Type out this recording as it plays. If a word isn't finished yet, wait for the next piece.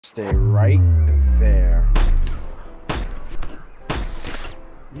Stay right there.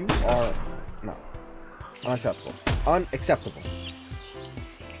 You are... No. Unacceptable. Unacceptable.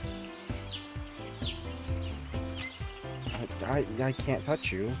 I can't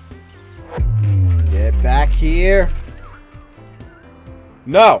touch you. Get back here.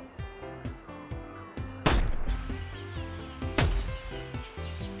 No!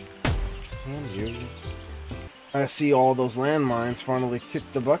 And you... I see all those landmines finally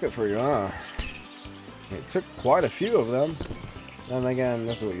kicked the bucket for you, huh? It took quite a few of them. Then again,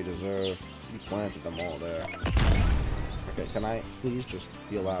 this is what you deserve. You planted them all there. Okay, can I please just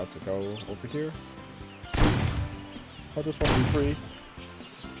be allowed to go over here? Please. I just want to be free.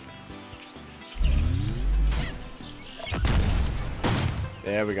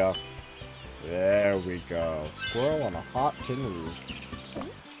 There we go. There we go. Squirrel on a hot tin roof.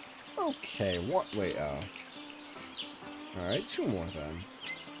 Okay, what? Wait, alright, 2 more then.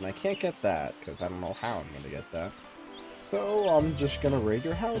 And I can't get that, because I don't know how I'm going to get that. So I'm just going to raid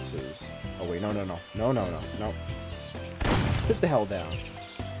your houses. Oh wait, no. No. Put the hell down.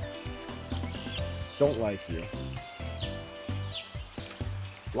 Don't like you.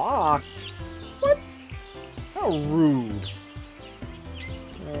 Locked? What? How rude.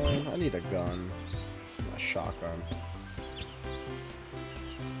 I need a gun. A shotgun.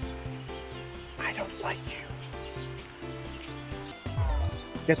 I don't like you.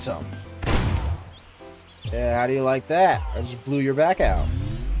 Get some. Yeah, how do you like that? I just blew your back out.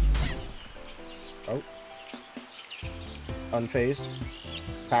 Oh. Unfazed.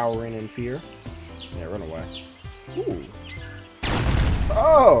 Powering in fear. Yeah, run away. Ooh.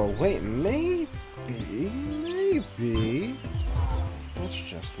 Oh, wait, maybe. That's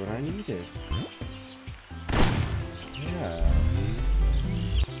just what I needed.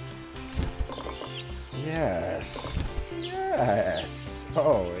 Yes.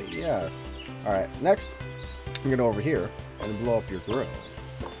 Oh, yes. Alright, next, I'm gonna go over here and blow up your grill.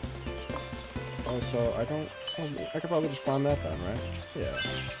 Oh, so I don't... I could probably just climb that then, right? Yeah.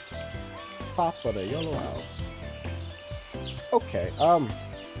 Top of the yellow house. Okay, oh,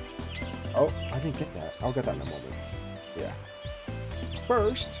 I didn't get that. I'll get that in a moment. Yeah.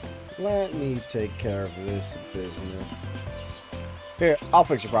 First, let me take care of this business. Here, I'll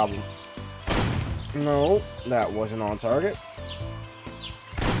fix your problem. No, that wasn't on target.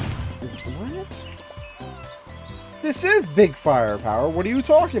 What? This is big firepower. What are you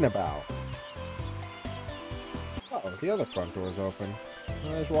talking about? Uh-oh, the other front door is open.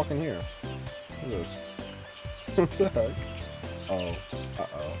 I'll just walk in here. What is this? What the heck? Oh,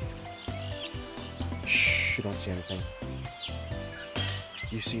 uh-oh. Shh, you don't see anything.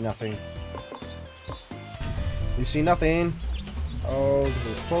 You see nothing. You see nothing. Oh, this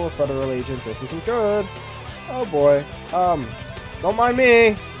is full of federal agents. This isn't good. Oh boy. Don't mind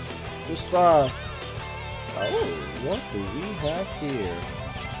me. Just, oh, what do we have here?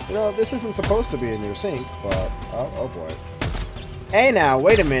 You know, this isn't supposed to be in your sink, but, oh boy. Hey now,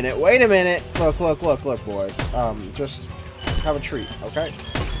 wait a minute. Look, boys. Just have a treat, okay?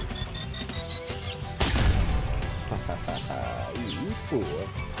 You fool.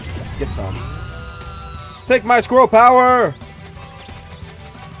 Get some. Take my squirrel power!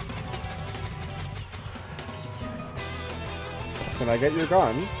 Can I get your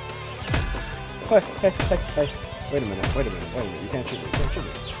gun? Hey. Wait a minute. You can't shoot me.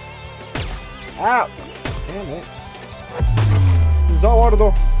 Ow! Damn it.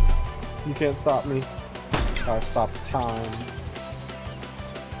 Zardo! You can't stop me. I stopped time.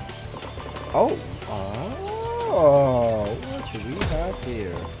 Oh! What do we have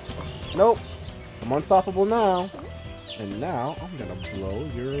here? Nope. I'm unstoppable now. And now, I'm gonna blow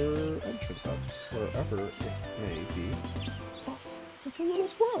your entrance up. Wherever it may be. Oh, it's a little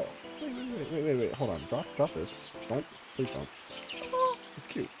squirrel. Wait. Hold on. Drop this. Don't. Please don't. Oh, it's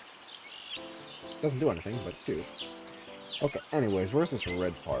cute. Doesn't do anything, but it's cute. Okay, anyways, where's this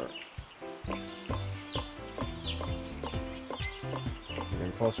red part?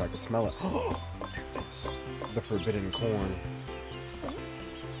 Getting closer, I can smell it. Oh, it's the forbidden corn.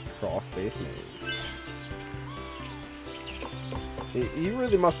 Crawl space maze. You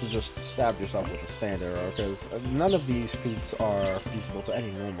really must have just stabbed yourself with a stand arrow, because none of these feats are feasible to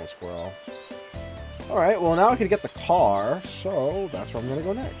any normal squirrel. Alright, well now I can get the car, so that's where I'm gonna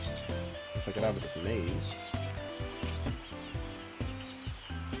go next. Once I get out of this maze.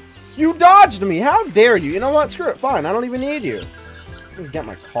 You dodged me! How dare you? You know what? Screw it. Fine, I don't even need you. I'm gonna get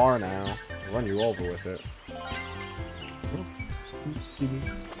my car now. I'll run you over with it.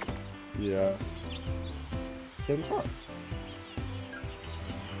 Yes. Get in the car.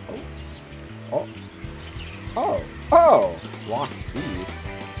 Oh. Lock speed.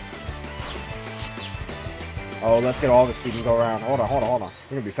 Oh, let's get all the speed and go around. Hold on, hold on, hold on.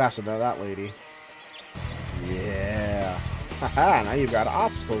 You're gonna be faster than that lady. Yeah. Haha, now you've got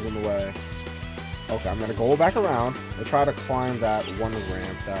obstacles in the way. Okay, I'm gonna go back around and try to climb that one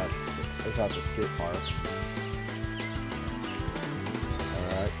ramp that is at the skate park.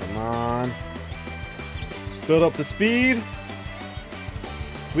 Alright, come on. Build up the speed.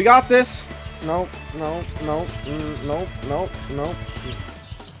 We got this. Nope, nope, nope, nope, nope, nope.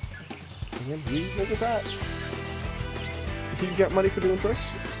 What was that? You get money for doing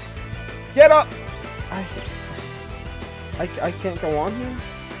tricks? Get up! I can't go on here?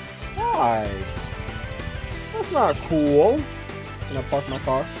 Why? That's not cool. Can I park my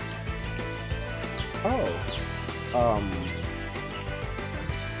car? Oh.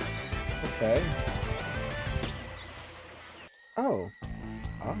 Okay. Oh.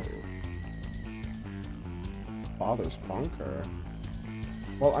 Oh. Father's bunker.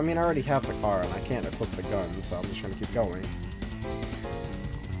 Well, I mean, I already have the car, and I can't equip the gun, so I'm just gonna keep going.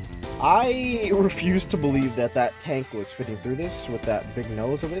 I refuse to believe that that tank was fitting through this with that big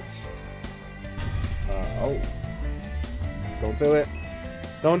nose of its. Oh. Don't do it.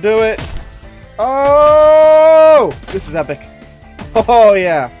 Don't do it! Oh! This is epic. Oh,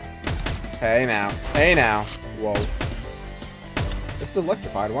 yeah. Hey, now. Hey, now. Whoa. It's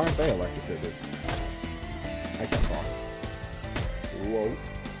electrified. Why aren't they electrocuted? I can't talk. Whoa.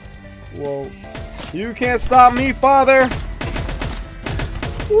 Whoa. You can't stop me, father!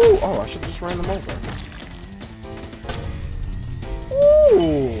 Ooh. Oh, I should have just ran them over.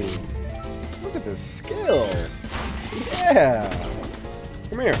 Ooh. Look at this skill. Yeah.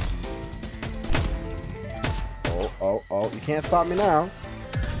 Come here. Oh, oh, oh. You can't stop me now.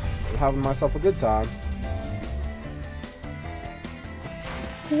 I'm having myself a good time.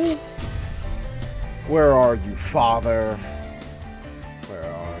 Ooh. Where are you, father? Where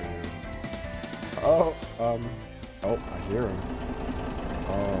are you? Oh, oh, I hear him.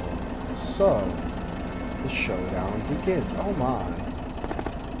 Oh, so the showdown begins. Oh my.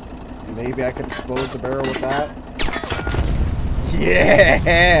 Maybe I could explode the barrel with that?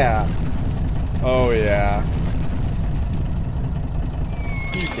 Yeah! Oh yeah.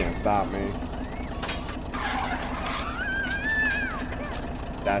 You can't stop me.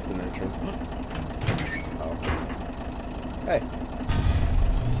 That's an entrance. Oh. Hey.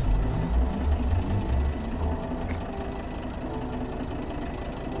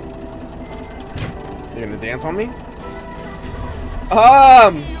 You gonna dance on me?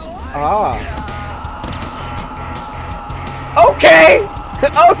 Okay!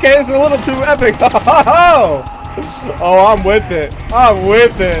 Okay, it's a little too epic. Oh, I'm with it. I'm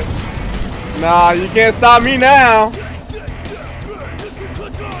with it. Nah, you can't stop me now.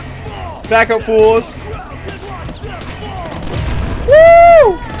 Back up, fools.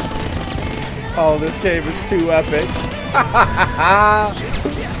 Woo! Oh, this cave is too epic.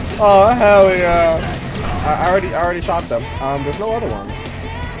 Oh, hell yeah. I already shot them. There's no other ones.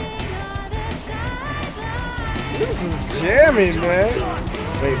 This is jamming, man.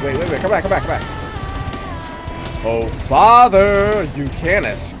 Wait. Come back. Oh, father, you can't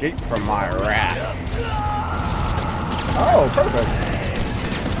escape from my wrath. Oh, perfect.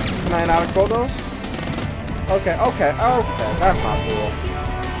 Can I not explode those? Okay. That's not cool.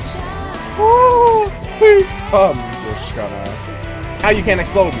 Woo! I'm just gonna... Now you can't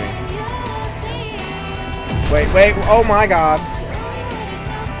explode me. Wait. Oh my god.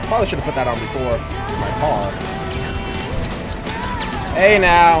 Probably should have put that on before my car. Hey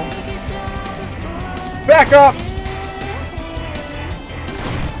now. Back up.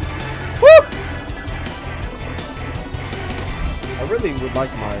 Woo! I really would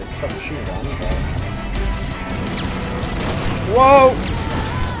like my submachine gun, but... Whoa!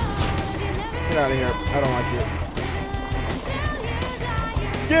 Get out of here. I don't like you.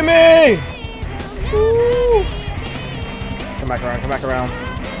 Gimme! Woo! Come back around.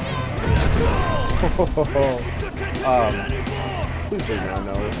 Please leave me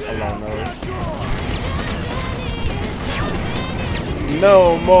alone,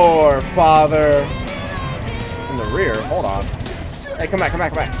 no more, father. In the rear, hold on. Hey, come back.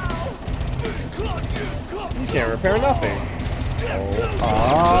 You can't repair nothing.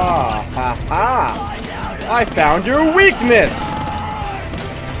 Oh, ha. I found your weakness.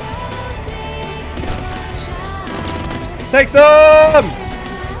 Take some!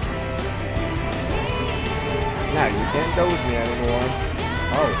 Now you can't doze me anymore.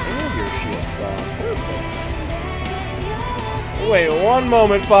 Oh, any of your shit's gone. Perfect. Wait one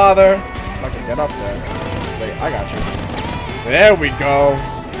moment, father. I can get up there. Wait, I got you. There we go.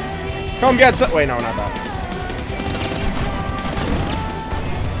 Come get some. Wait, no, not that.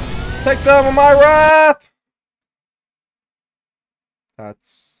 Take some of my wrath.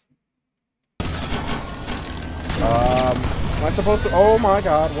 That's... am I supposed to... Oh my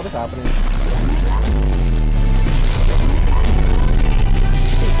god, what is happening?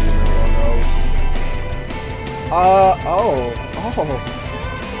 Oh.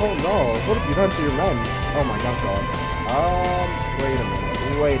 Oh no, what have you done to your men? Oh my god,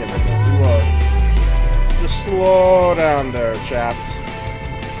 wait a minute. Whoa. Just slow down there, chaps.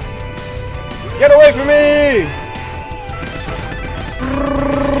 Get away from me!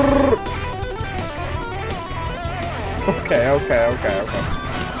 Okay.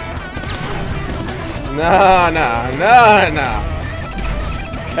 Nah.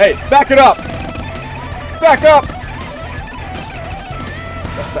 Hey, back it up! Back up!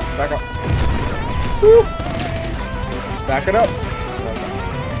 Back up. Woo. Back it up.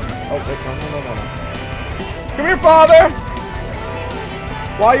 Oh, wait, no. Come here, father!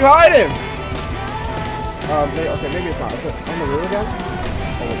 Why are you hiding? Okay, maybe it's not. Is it on the rear again?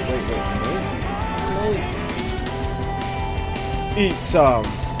 Oh, wait. Eat some.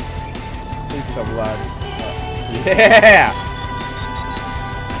 Lad. Yeah!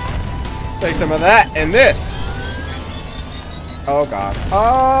 Take some of that and this. Oh god.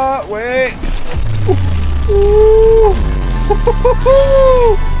 Wait.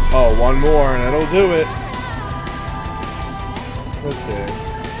 Oh, one more and it'll do it. This game.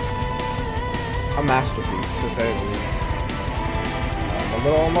 A masterpiece, to say the least. A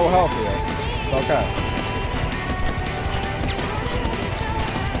little low health here. It's okay.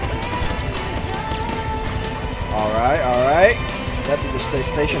 Alright. Yep, you just stay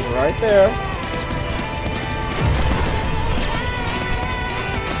stationed right there.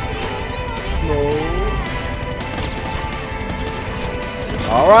 No.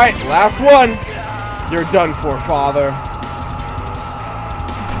 Alright, last one. You're done for, father.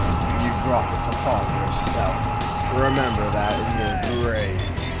 You brought this upon yourself. Remember that in your grave.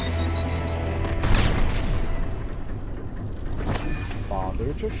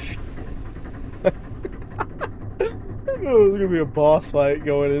 Father to fear. I know there's gonna be a boss fight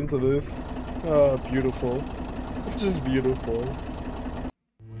going into this. Oh, beautiful. Just beautiful.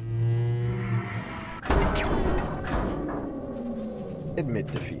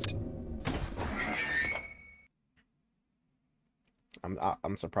 Admit defeat.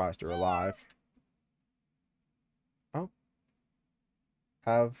 I'm surprised you're alive. Oh.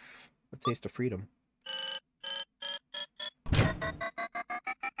 Have a taste of freedom.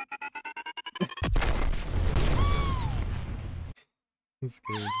 That's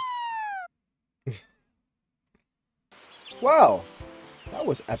good. Wow, that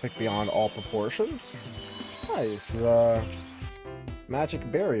was epic beyond all proportions. Nice. The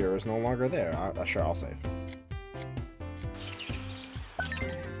magic barrier is no longer there. Sure, I'll save.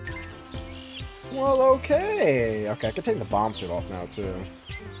 Well, okay. Okay, I can take the bomb suit off now too.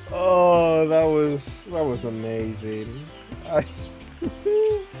 Oh, that was amazing.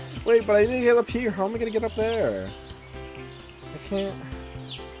 Wait, but I need to get up here. How am I gonna get up there? I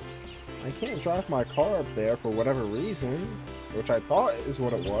can't drive my car up there for whatever reason, which I thought is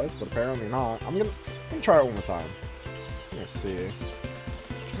what it was, but apparently not. I'm gonna try it one more time. Let's see.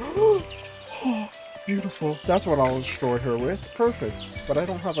 Oh, beautiful. That's what I'll destroy her with. Perfect. But I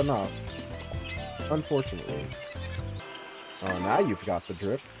don't have enough. Unfortunately. Oh, now you've got the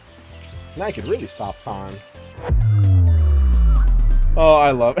drip. Now you could really stop time. Oh,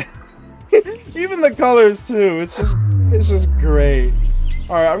 I love it. Even the colors too. It's just great.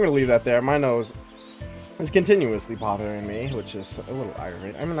 Alright, I'm gonna leave that there. My nose is continuously bothering me, which is a little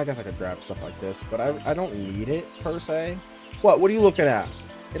aggravating. I mean, I guess I could grab stuff like this, but I don't need it, per se. What are you looking at?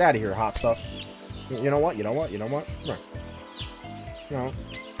 Get out of here, hot stuff. You know what? Come on. No.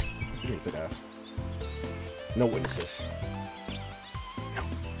 You need to ask. No witnesses.